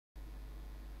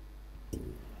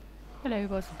Hello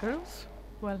boys and girls,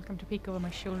 welcome to Peek Over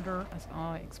My Shoulder as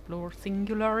I explore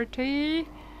Singularity.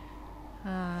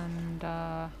 And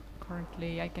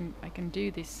currently I can do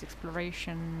this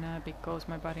exploration because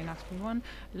my buddy Naxby1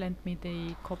 lent me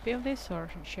the copy of this,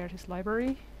 or shared his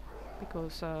library,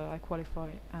 because I qualify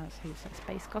as his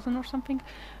space cousin or something.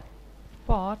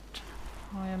 But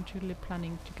I am truly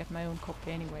planning to get my own copy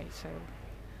anyway, so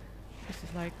this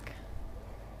is like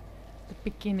the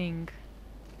beginning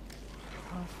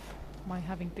of my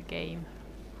having the game.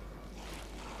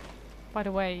 By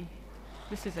the way,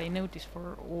 this is a notice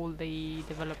for all the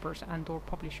developers and or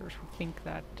publishers who think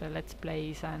that let's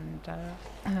plays and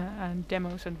and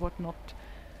demos and whatnot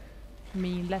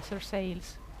mean lesser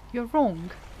sales. You're wrong.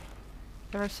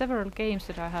 There are several games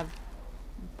that I have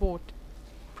bought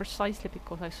precisely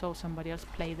because I saw somebody else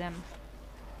play them.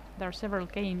 There are several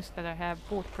games that I have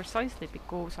bought precisely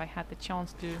because I had the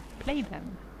chance to play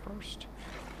them first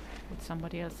with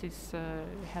somebody else's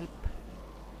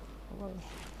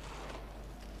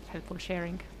helpful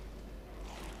sharing.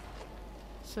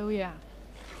 So yeah.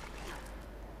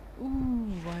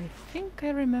 Ooh, I think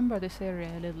I remember this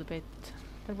area a little bit.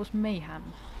 There was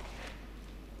mayhem.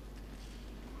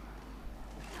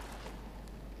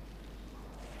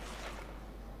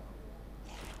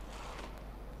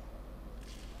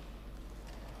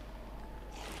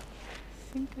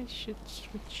 I think I should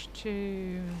switch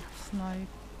to sniper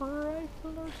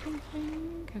rifle or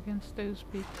something against those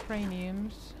big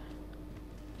craniums.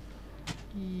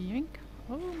 Yoink!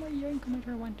 Oh, my yoink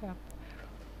meter went up.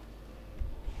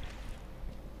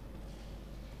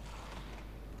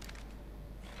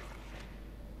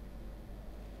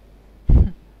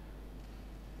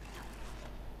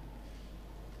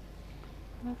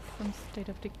 That's some state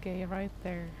of decay right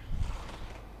there.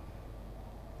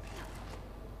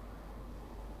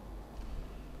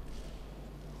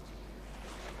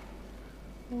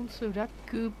 Also, that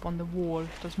goop on the wall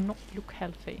does not look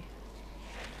healthy.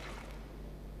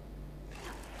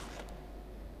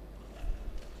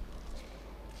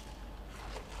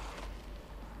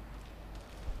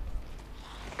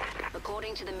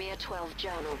 According to the Mir 12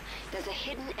 journal, there's a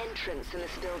hidden entrance in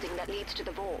this building that leads to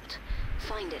the vault.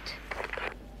 Find it.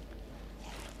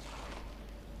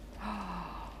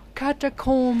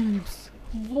 Catacombs!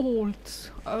 Vaults!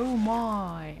 Oh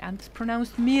my! And it's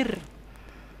pronounced Mir!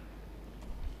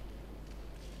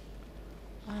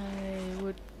 I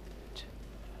would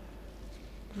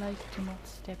like to not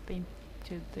step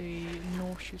into the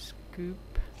nauseous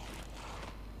goop.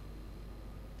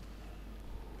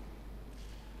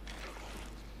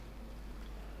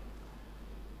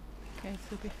 Okay,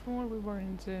 so before we were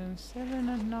in zone 7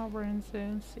 and now we're in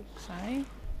zone 6, eh?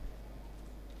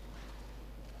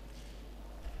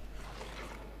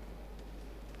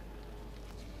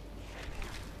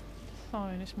 The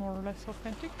sign is more or less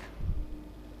authentic.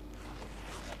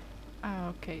 Ah,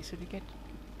 okay, so to get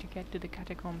to the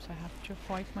catacombs I have to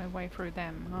fight my way through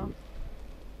them,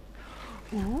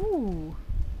 huh? Ooh!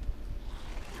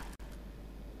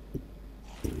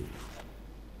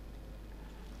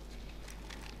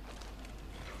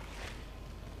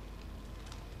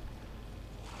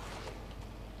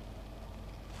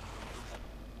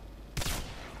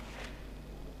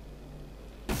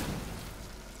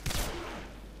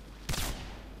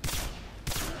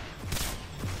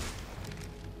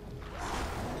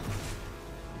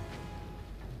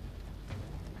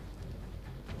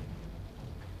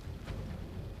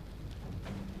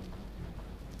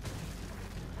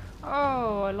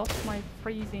 Oh, I lost my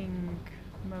freezing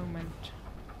moment.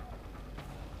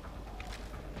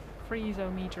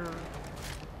 Freeze-o-meter.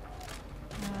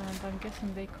 And I'm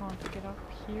guessing they can't get up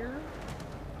here,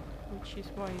 which is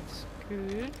why it's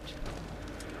good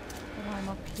that I'm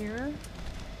up here.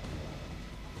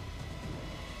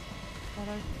 But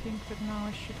I think that now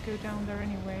I should go down there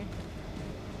anyway.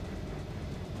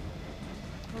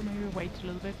 Or maybe wait a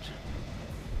little bit.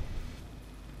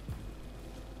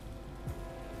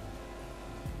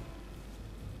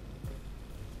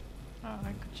 Oh,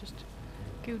 I could just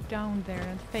go down there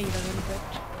and fade a little bit.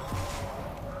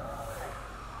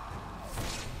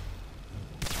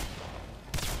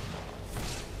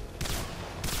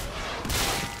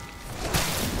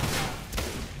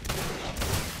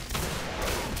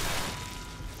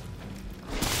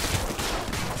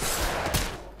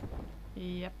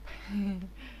 Yep.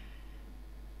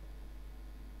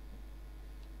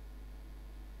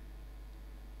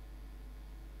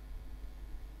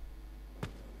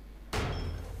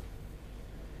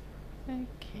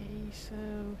 Okay, so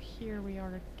here we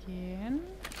are again.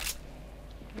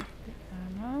 Get the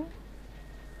ammo.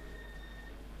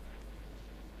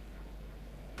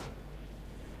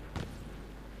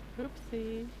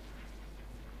 Oopsie.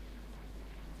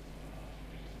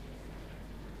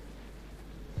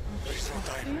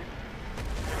 See?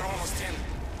 We're almost in.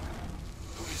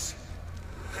 Please.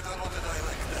 I don't want to die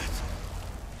like that.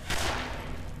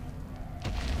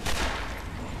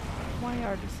 Why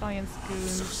are the science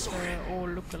goons So sorry. all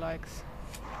lookalikes?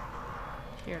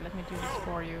 Here, let me do this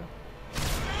for you.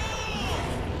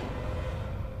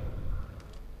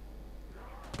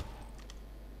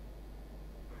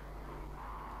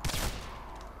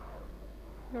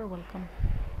 You're welcome.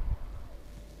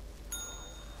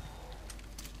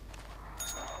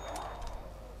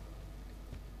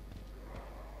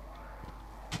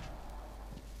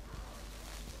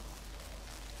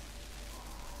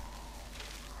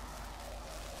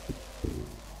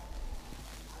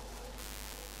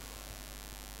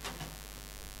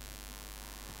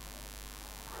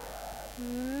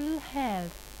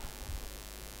 Health.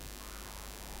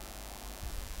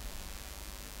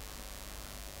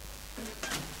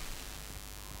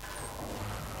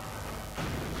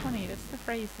 Funny, that's the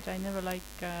phrase that I never like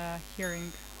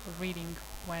hearing or reading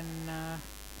when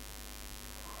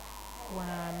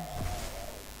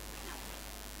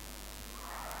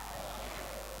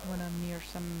I'm near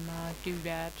some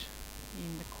doodad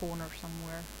in the corner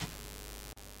somewhere.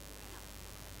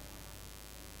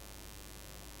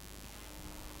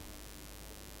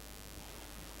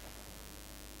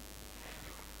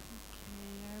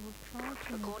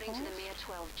 According to the Mir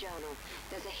 12 journal,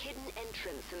 there's a hidden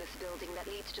entrance in this building that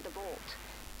leads to the vault.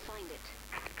 Find it.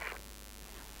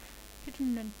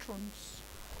 Hidden entrance.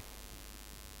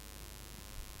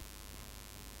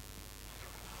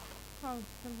 Oh,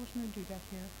 there was no doodad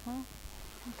here, huh?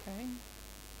 Okay.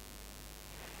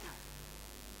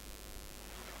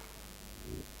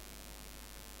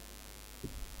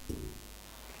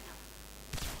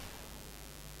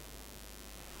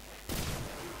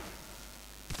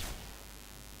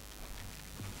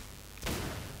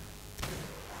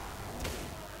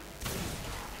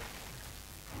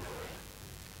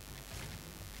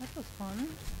 That was fun.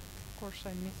 Of course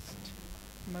I missed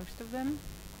most of them.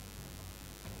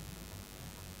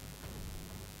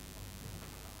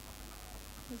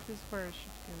 Is this where I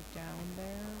should go down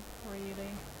there,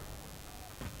 really?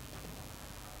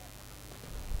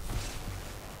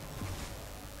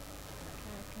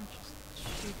 Okay, I can just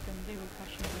shoot them, they will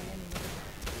catch me anyway.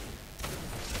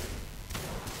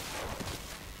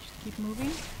 Just keep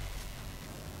moving.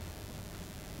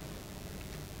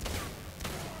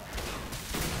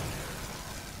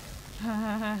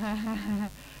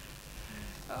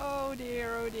 Oh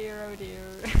dear, oh dear, oh dear.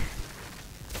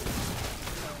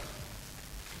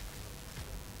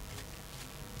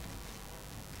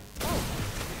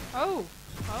 Oh!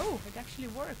 Oh! It actually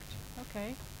worked.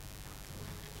 Okay.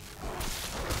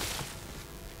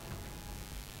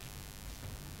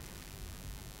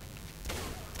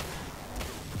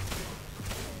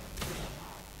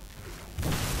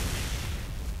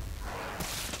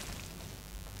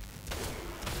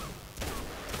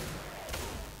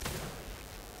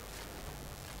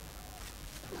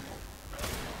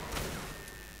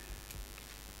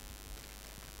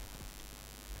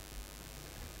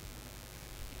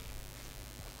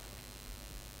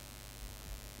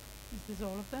 Is this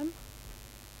all of them?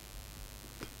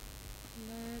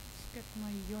 Let's get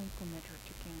my yoinkometer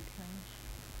ticking.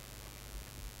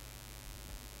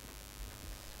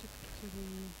 Stick to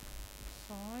the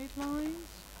sidelines.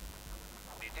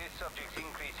 The test subject's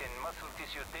increase in muscle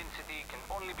tissue density can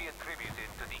only be attributed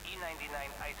to the E99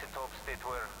 isotopes that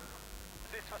were...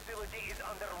 This facility is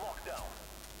under lockdown.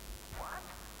 What?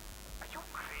 Are you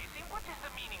crazy? What is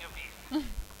the meaning of this?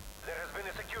 There has been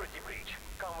a security breach.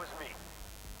 Come with me.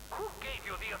 Who gave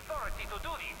you the authority to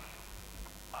do this?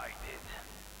 I did.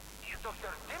 Is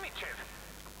Dr. Dimichev?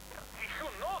 You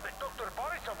should know that Dr.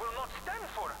 Borisov will not stand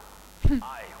for...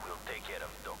 I will take care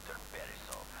of Dr.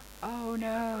 Borisov. Oh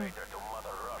no. Traitor to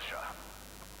Mother Russia.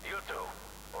 You two,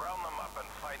 round them up and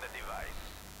find the device.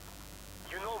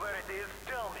 You know where it is?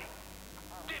 Tell me.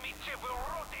 Dimichev will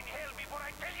rot in hell before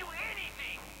I tell you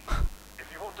anything! If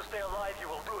you want to stay alive,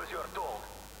 you will do as you are told.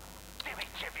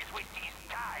 Dimichev is wasting his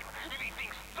time if he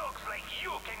thinks thugs like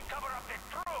you can cover up the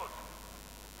truth!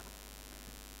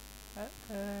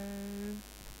 Uh-oh.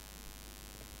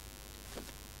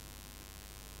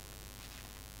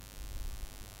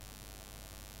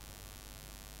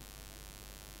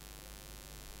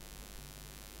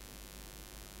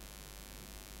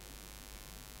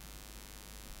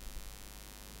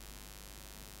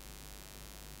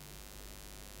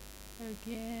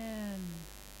 Again.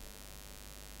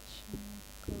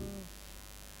 Chekhov.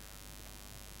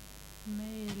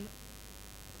 Male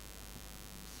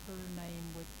surname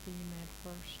with female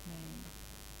first name.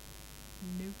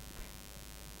 Nope.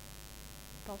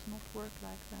 Does not work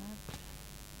like that.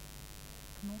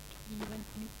 Not even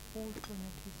any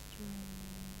alternate history.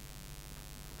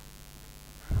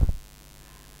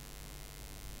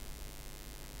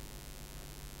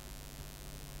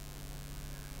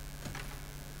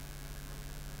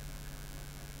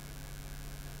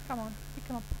 Come on, pick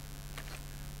him up.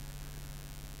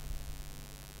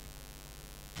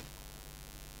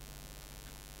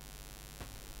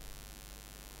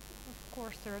 Of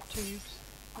course there are tubes.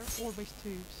 There are always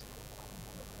tubes.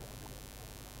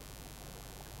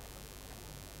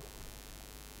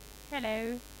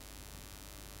 Hello.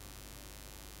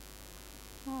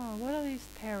 Oh, what are these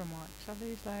tear marks? Are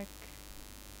these like...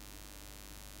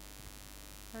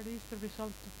 Are these the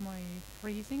result of my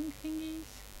freezing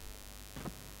thingies?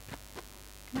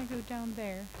 Can I go down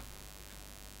there?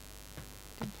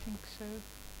 Didn't think so.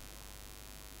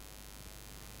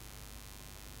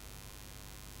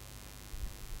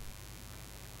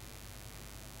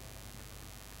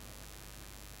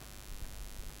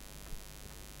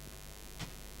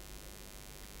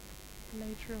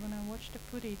 Later when I watch the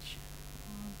footage...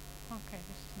 okay,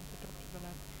 this is not the doctor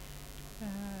lab.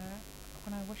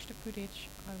 When I watch the footage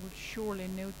I will surely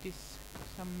notice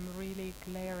some really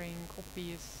glaring,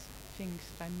 obvious things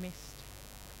that I missed.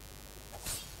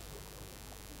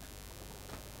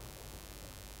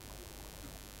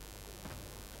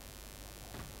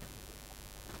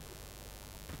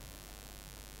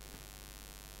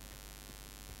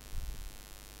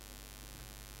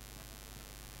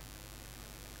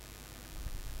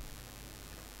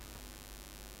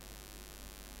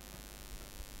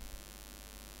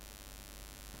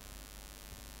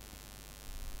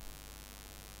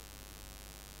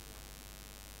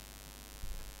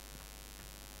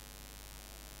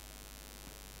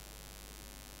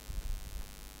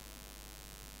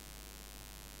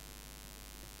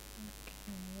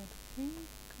 I think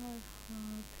I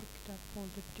have picked up all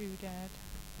the doodad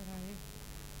that I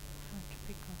have to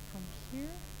pick up from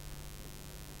here.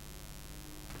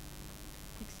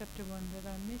 Except the one that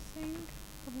I'm missing,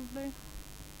 probably.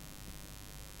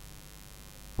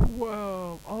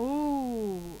 Whoa!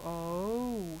 Oh!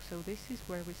 Oh! So this is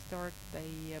where we start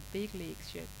the big league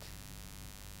shit.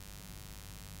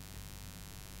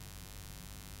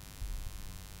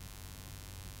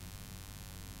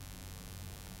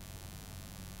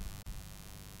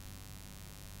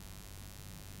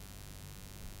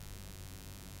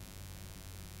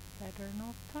 Better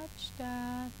not touch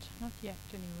that. Not yet,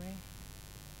 anyway.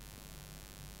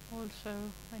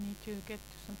 Also, I need to get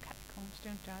to some catacombs,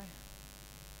 don't I?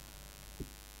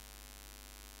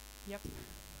 Yep.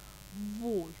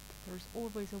 Vault. There's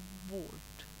always a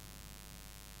vault.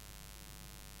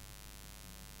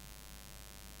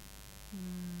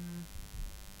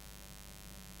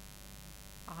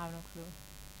 I have no clue.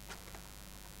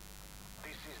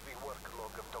 This is the work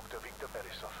log of Dr. Victor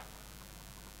Beresov.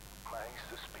 My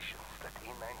suspicions that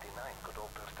E99 could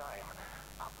alter time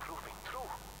are proving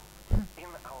true. In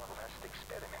our last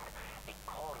experiment, a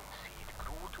corn seed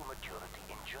grew to maturity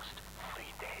in just 3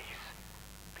 days.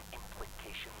 The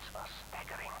implications are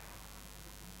staggering.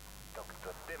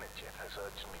 Dr. Demichev has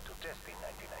urged me to test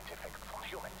E99's effect on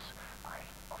humans. I,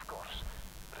 of course,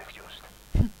 refused.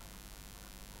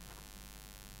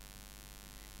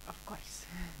 Of course.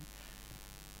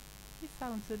 He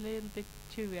sounds a little bit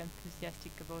too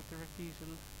enthusiastic about the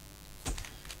refusal.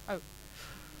 Oh.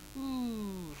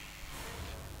 Ooh.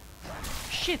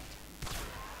 Shit!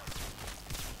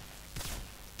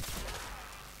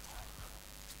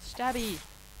 Stabby!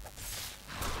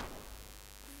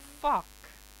 Fuck!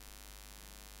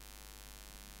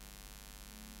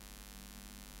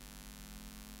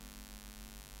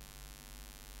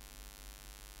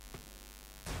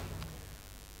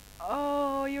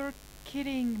 Oh, you're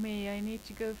kidding me. I need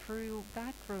to go through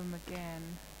that room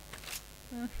again.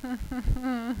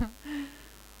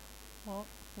 Well,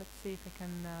 let's see if I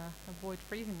can avoid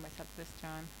freezing myself this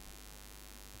time.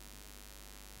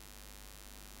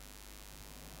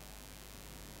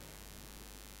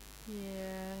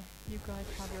 Yeah, you guys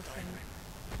have your thing.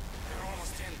 They're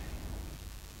almost in.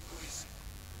 Please.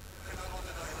 I don't want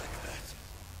to die like that.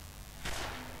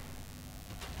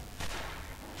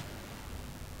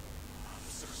 I'm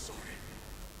so sorry.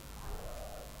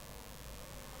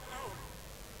 No!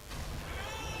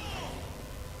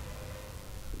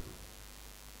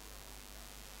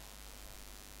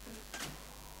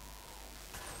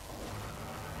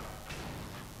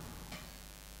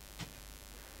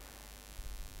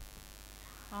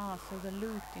 Ah, so the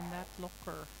loot in that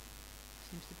locker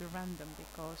seems to be random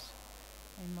because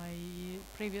in my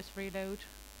previous reload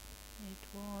it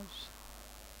was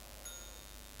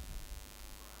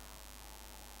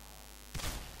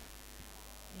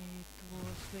It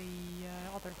was the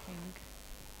other thing.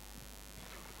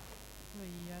 The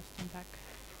steam pack.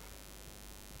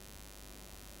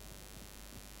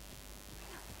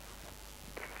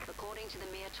 According to the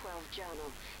Mir 12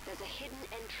 journal, there's a hidden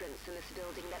entrance in this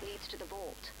building that leads to the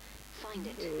vault. Find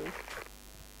it.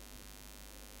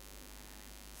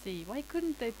 See, why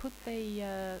couldn't they put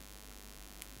a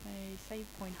save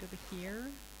point over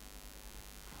here?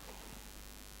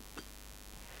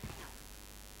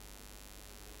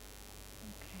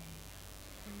 Okay,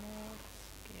 let's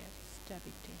get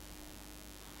stability.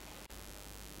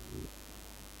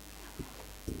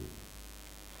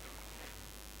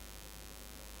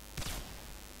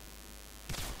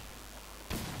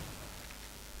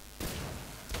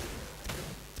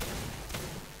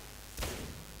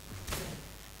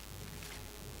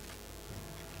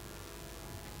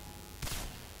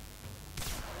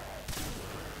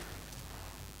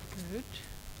 Good.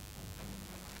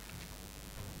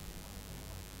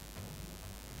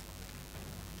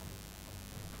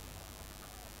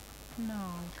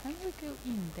 Now, can we go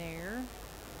in there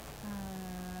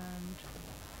and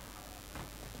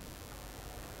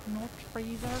not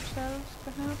freeze ourselves,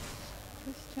 perhaps,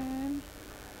 this time?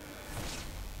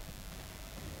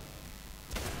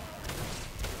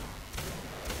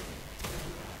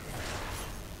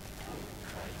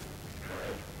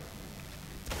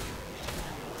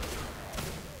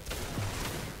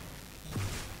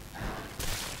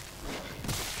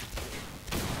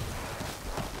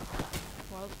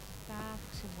 Well, that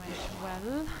went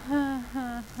well.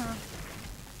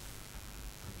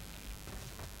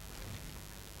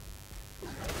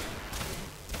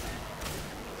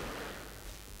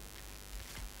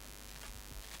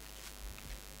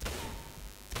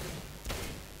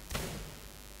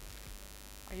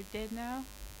 Are you dead now?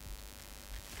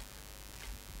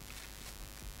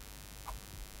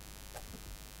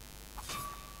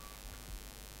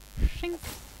 Shink.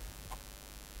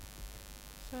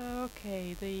 So,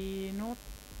 okay, the not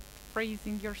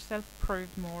freezing yourself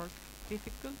proved more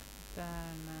difficult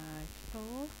than I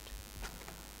thought.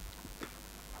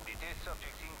 The test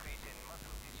subject's increase in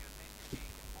muscle tissue density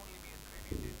can only be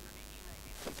attributed to the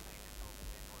E99 isotopes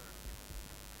that were...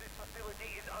 This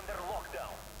facility is under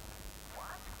lockdown.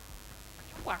 What?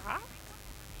 What?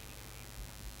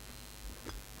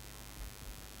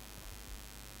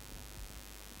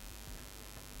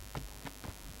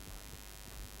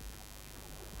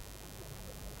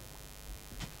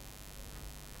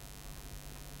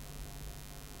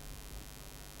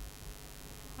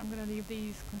 I'm gonna leave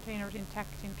these containers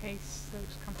intact in case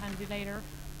those come handy later.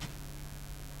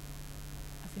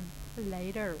 As in,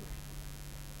 later.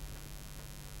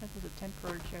 That was a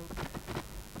temporary joke.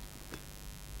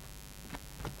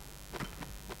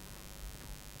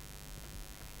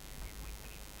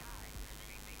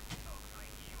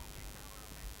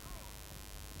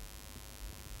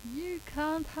 You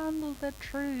can't handle the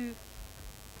truth.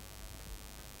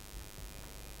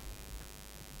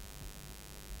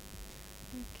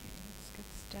 Okay, let's get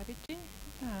stability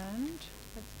and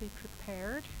let's be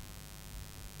prepared.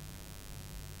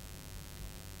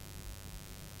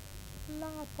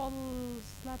 Lab bottles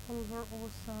are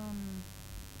awesome.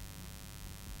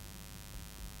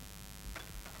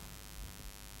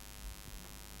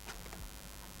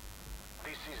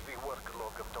 This is the work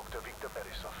log of Dr. Victor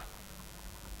Beresov.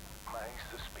 My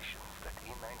suspicions that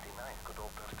E99 could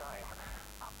alter time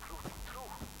are proving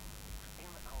true.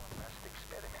 In our last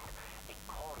experiment, a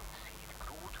corn seed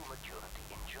grew to maturity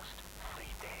in just 3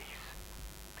 days.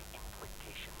 The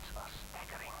implications are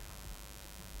staggering.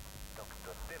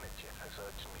 Dr. Demichev has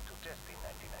urged me to test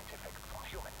E99's effect on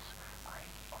humans. I,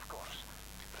 of course,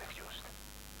 refused.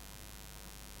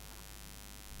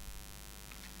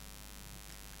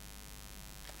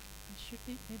 I should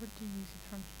be able to use it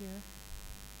from here.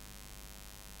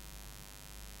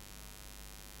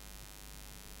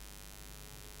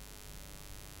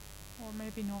 Or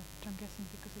maybe not, I'm guessing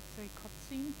because it's a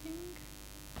cutscene thing.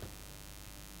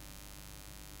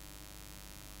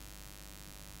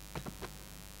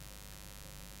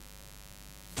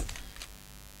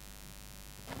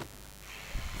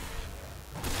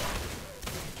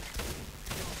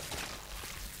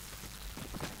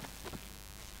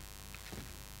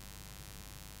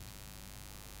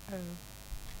 Oh.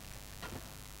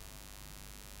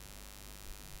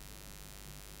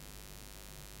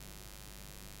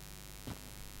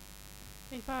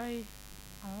 If I...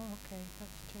 Oh, okay,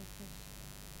 let's take this.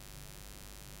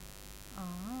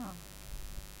 Ah.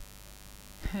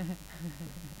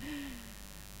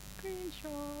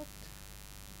 Screenshot.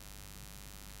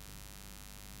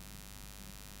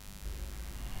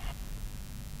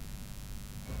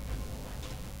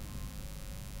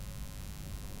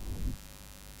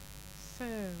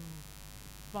 So,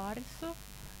 Borisov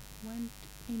went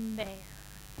in there.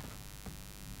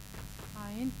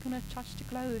 I ain't gonna touch the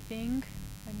clothing.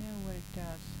 I know what it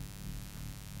does.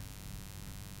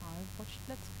 I've watched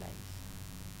Let's Plays.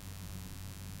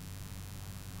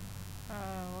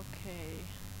 Oh, okay.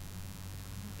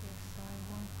 I guess I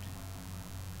won't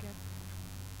get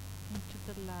into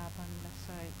the lab unless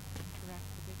I interact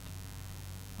with it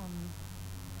on...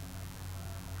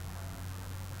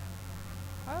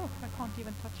 Oh, I can't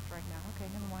even touch it right now. Okay,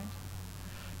 never mind.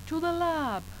 To the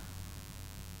lab!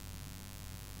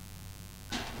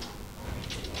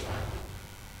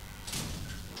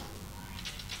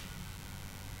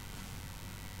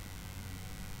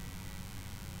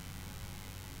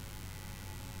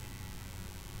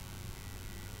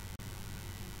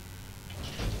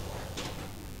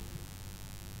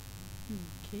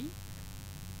 Okay.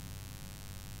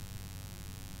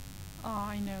 Ah,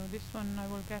 I know, this one I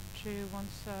will get to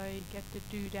once I get the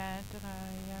doodad that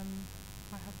I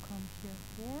have come here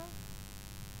for.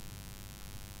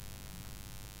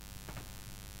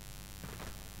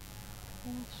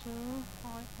 Also,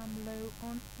 I am low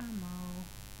on ammo.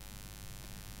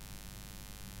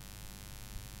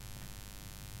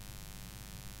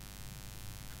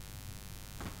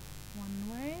 One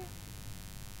way.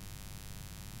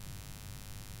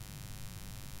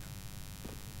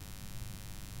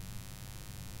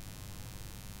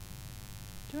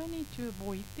 Do I need to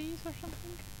avoid these or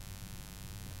something?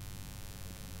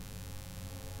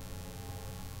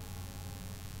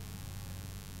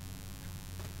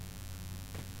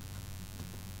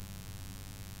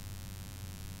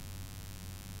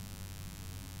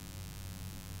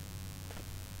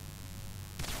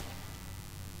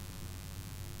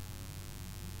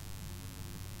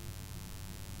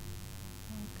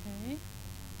 Okay.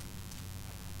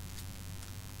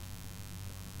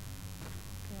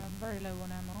 Okay, I'm very low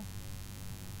on ammo.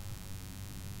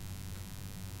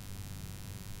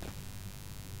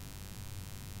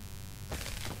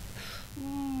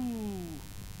 Ooh.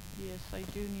 Yes, I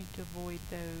do need to avoid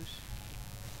those.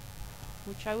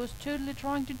 Which I was totally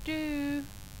trying to do.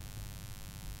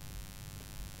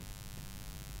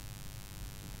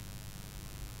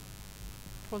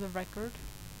 For the record.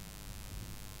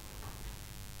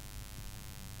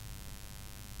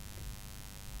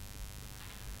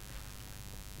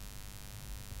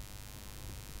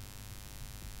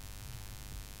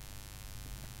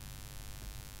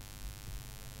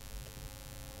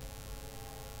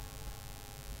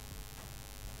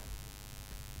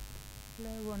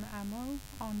 Low on ammo,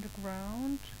 on the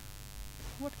ground.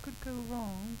 What could go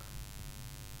wrong?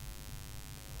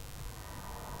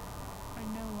 I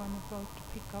know I'm about to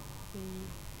pick up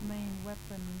the main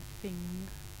weapon thing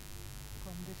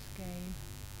from this game.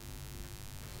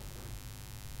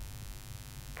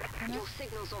 Your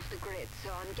signal's off the grid,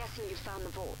 so I'm guessing you found the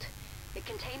vault. It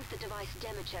contains the device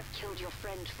Demichev killed your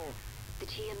friend for, the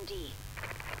TMD.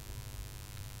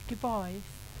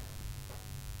 Device.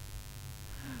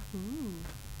 Ooh.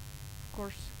 Of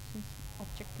course, since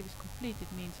objective is complete,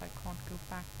 it means I can't go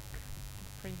back to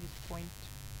the previous point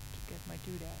to get my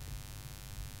doodad.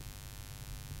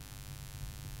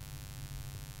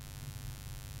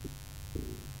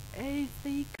 A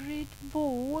secret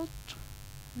vault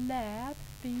lab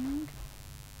thing.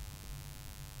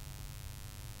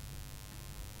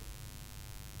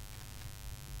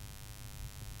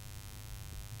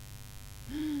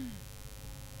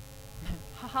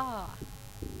 Haha.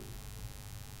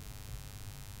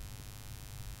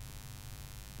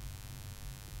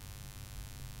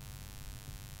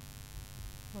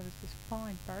 What is this?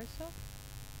 Find Borisov?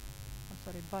 Oh,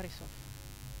 sorry, Borisov.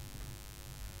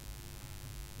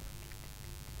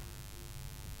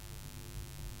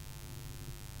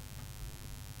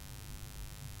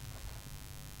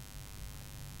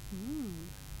 Ooh.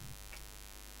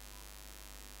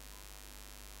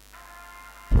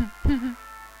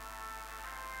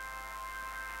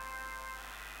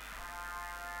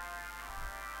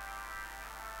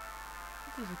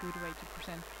 This is a good way to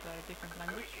present different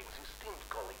language. Greetings, esteemed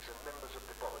colleagues and members of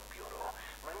the Politburo.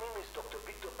 My name is Dr.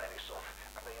 Viktor Borisov,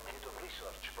 and I am head of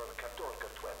research for Katorga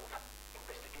 12.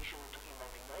 Investigation into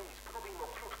E99 is proving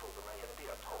more fruitful than I had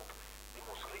dared hope. The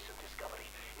most recent discovery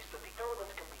is that the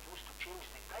element can be used to change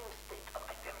the time state of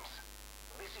items.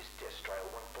 This is test trial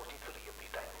 143 of the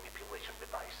time manipulation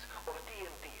device, or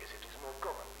TMD as it is more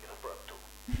commonly referred to.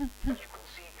 As you can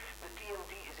see, the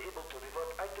TMD is able to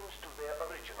revert items to their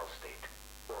original state,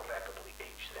 or rapidly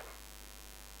age them.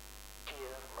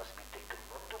 Care must be taken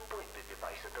not to point the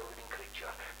device at a living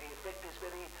creature. The effect is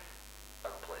very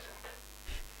unpleasant.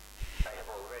 I have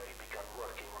already begun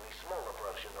working on a smaller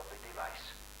version of the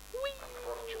device.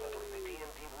 Unfortunately, the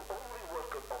TNT will only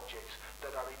work on objects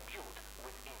that are imbued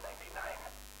with E99.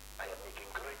 I am making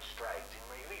great strides in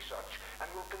my research and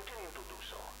will continue to do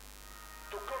so.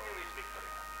 To communist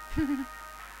victory.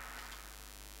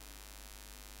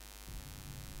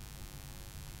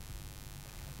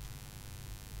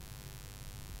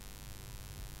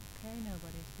 Okay,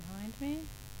 nobody's behind me.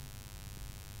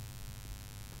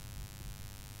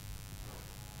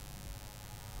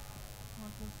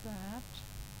 What was that?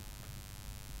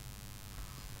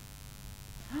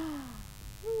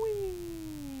 Whee!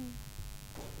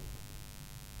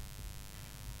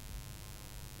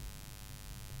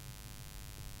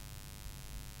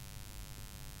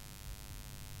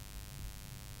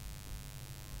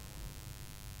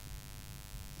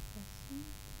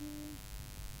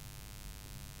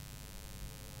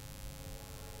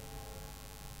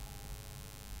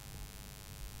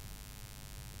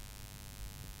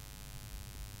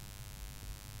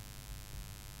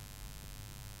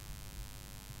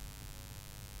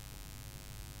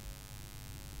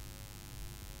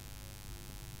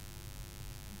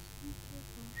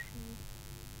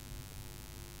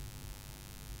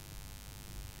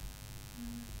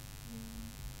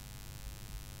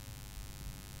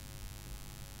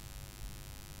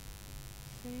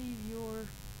 Save your...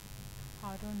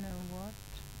 I don't know what.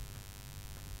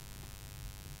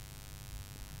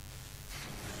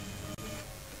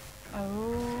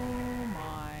 Oh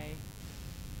my.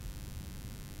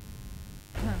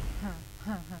 Dun,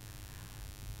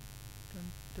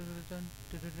 dun, dun, dun,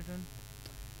 dun, dun, dun.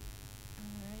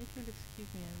 If you'll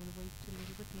excuse me, I will wait a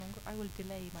little bit longer. I will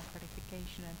delay my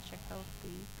gratification and check out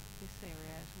this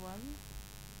area as well.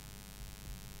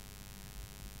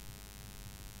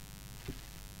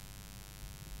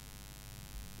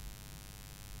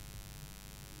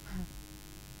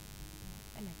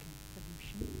 Elegant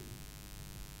solution.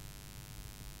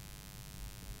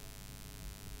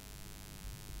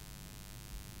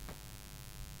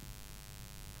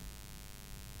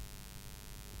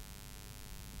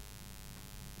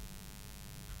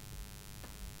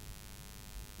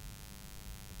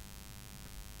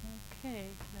 Okay,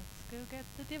 let's go get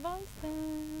the device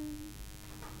then.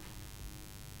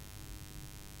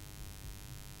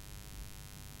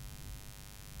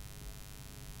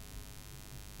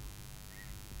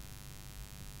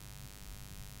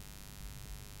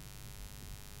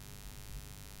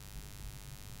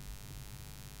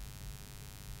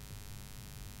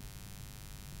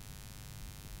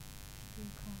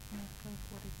 Still can't make out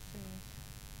what it says.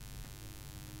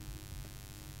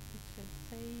 It says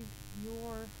save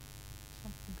your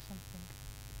something something.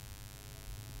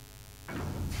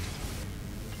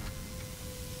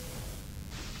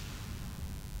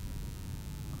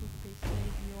 Could be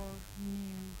save your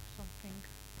new something.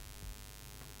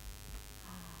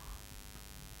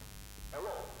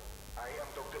 Hello, I am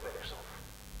Dr. Beresov,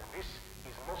 and this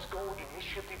is Moscow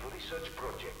Initiative Research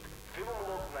Project, Film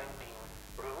Log 19,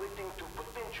 relating to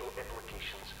potential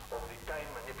applications of the time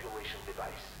manipulation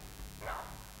device. Now,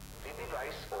 the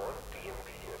device, or TMD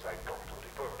as I come to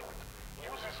refer to it,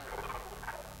 uses...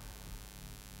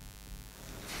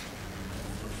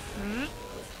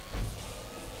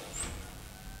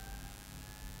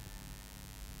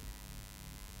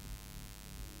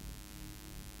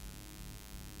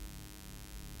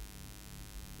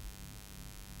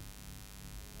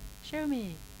 Show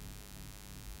me.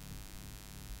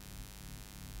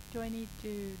 Do I need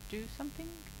to do something?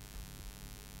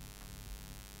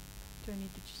 Do I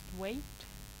need to just wait?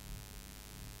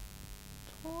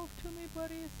 Talk to me,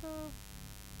 buddy.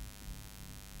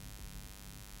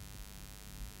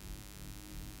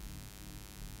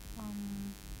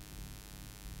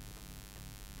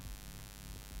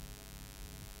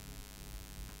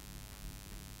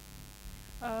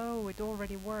 Oh, it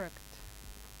already worked.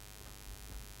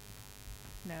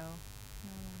 No,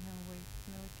 wait,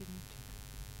 no it didn't.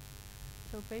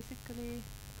 So basically,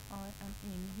 I am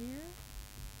in here,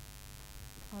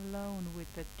 alone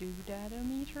with the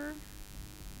doodadometer,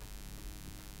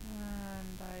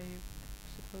 and I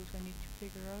suppose I need to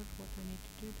figure out what I need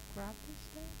to do to grab this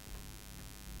thing.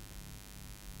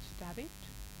 Stab it?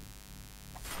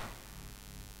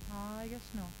 I guess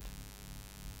not.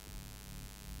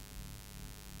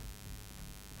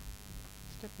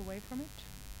 Step away from it.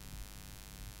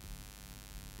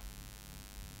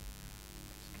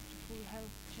 Let's get to full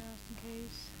health just in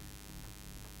case.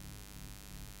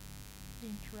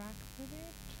 Interact with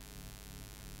it.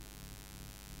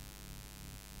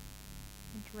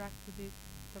 Interact with it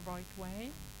the right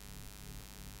way.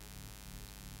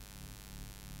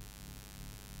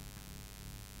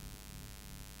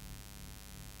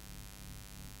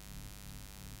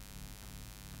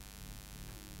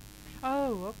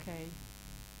 Oh, okay.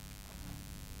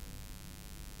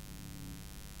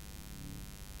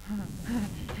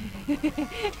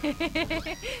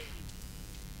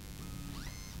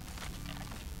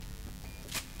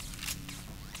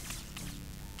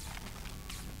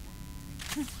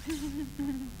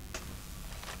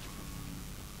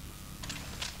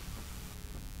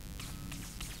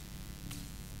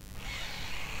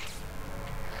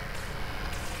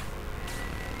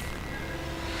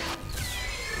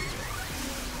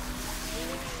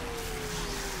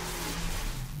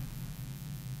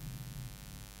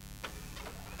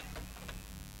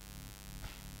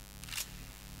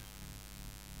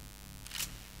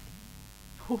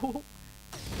 Oh,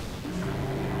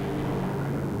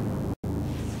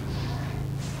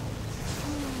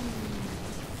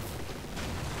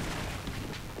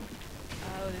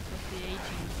 this was the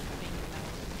aging thing now.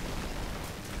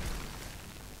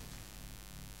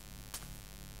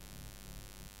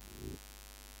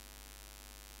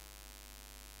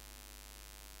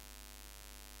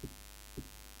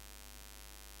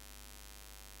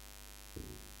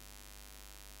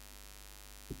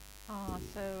 Ah,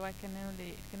 so I can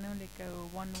only it can only go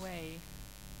one way,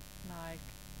 like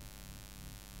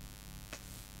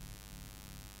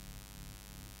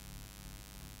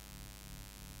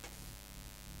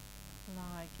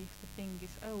if the thing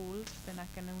is old, then I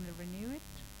can only renew it,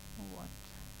 or what?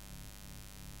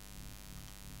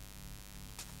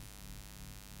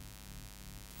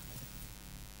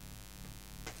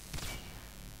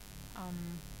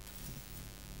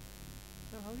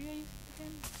 So how do I use it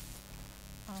again?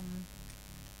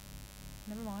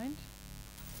 Never mind.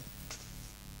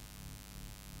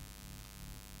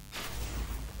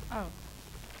 Oh.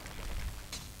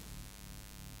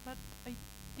 But I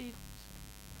did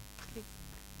click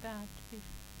that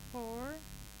before.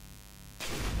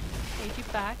 Take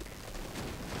it back.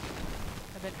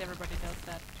 I bet everybody does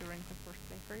that during the first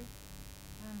playthrough.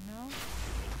 I don't know.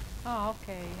 Oh,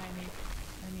 okay. I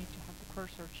need to have the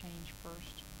cursor change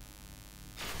first.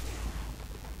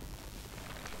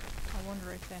 I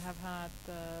wonder if they have had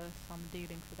some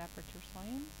dealings with aperture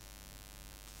science.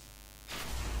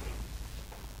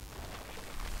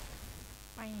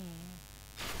 Bam.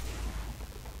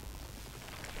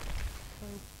 So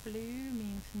blue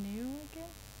means new, I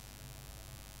guess.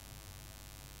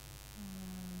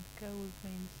 And gold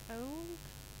means old.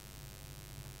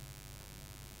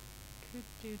 Could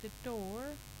do the door.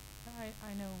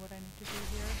 I know what I need to do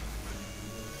here.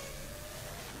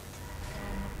 So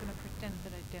I'm not gonna pretend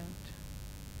that I don't.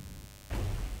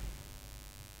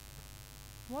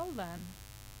 Well then,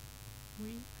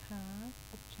 we have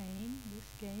obtained this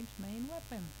game's main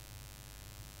weapon.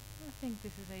 I think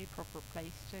this is a proper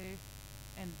place to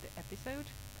end the episode.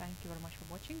 Thank you very much for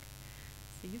watching.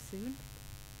 See you soon.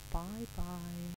 Bye bye.